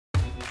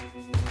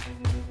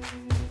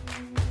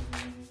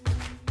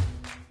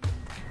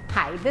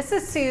Hi, this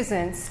is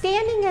Susan.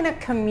 Standing in a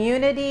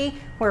community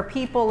where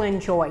people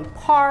enjoy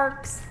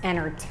parks,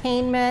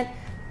 entertainment,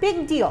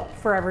 big deal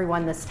for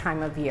everyone this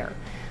time of year.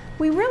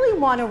 We really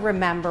want to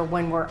remember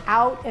when we're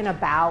out and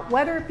about,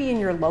 whether it be in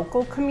your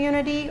local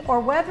community or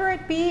whether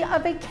it be a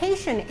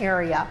vacation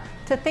area,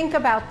 to think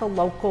about the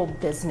local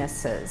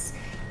businesses.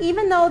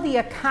 Even though the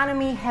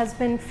economy has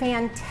been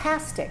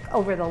fantastic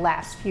over the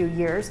last few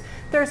years,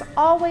 there's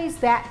always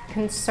that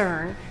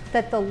concern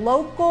that the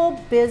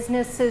local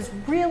businesses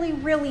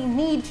really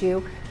need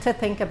you to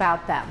think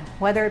about them.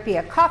 Whether it be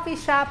a coffee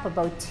shop, a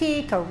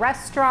boutique, a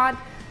restaurant,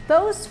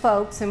 those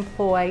folks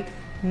employ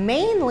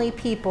mainly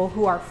people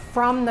who are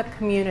from the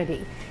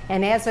community.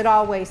 And as it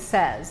always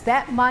says,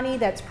 that money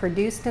that's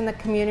produced in the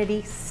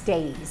community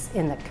stays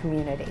in the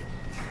community.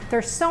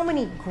 There's so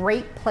many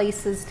great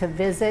places to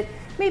visit.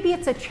 Maybe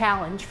it's a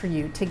challenge for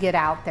you to get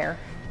out there.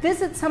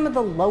 Visit some of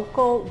the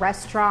local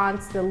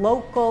restaurants, the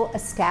local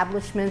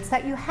establishments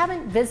that you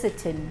haven't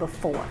visited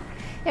before,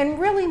 and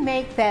really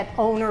make that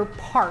owner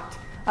part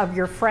of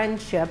your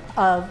friendship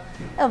of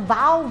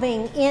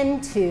evolving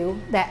into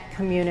that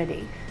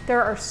community.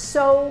 There are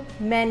so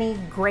many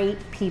great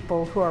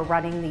people who are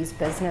running these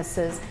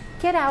businesses.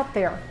 Get out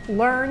there,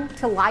 learn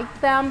to like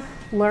them,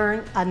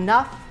 learn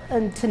enough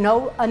and to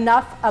know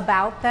enough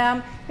about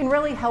them, and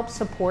really help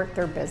support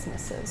their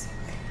businesses.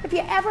 If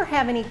you ever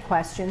have any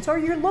questions or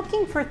you're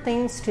looking for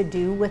things to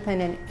do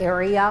within an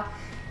area,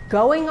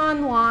 going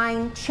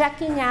online,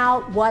 checking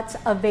out what's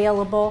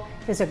available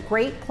is a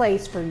great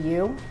place for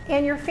you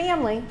and your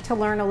family to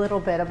learn a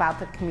little bit about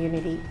the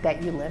community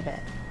that you live in.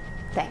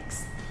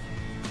 Thanks.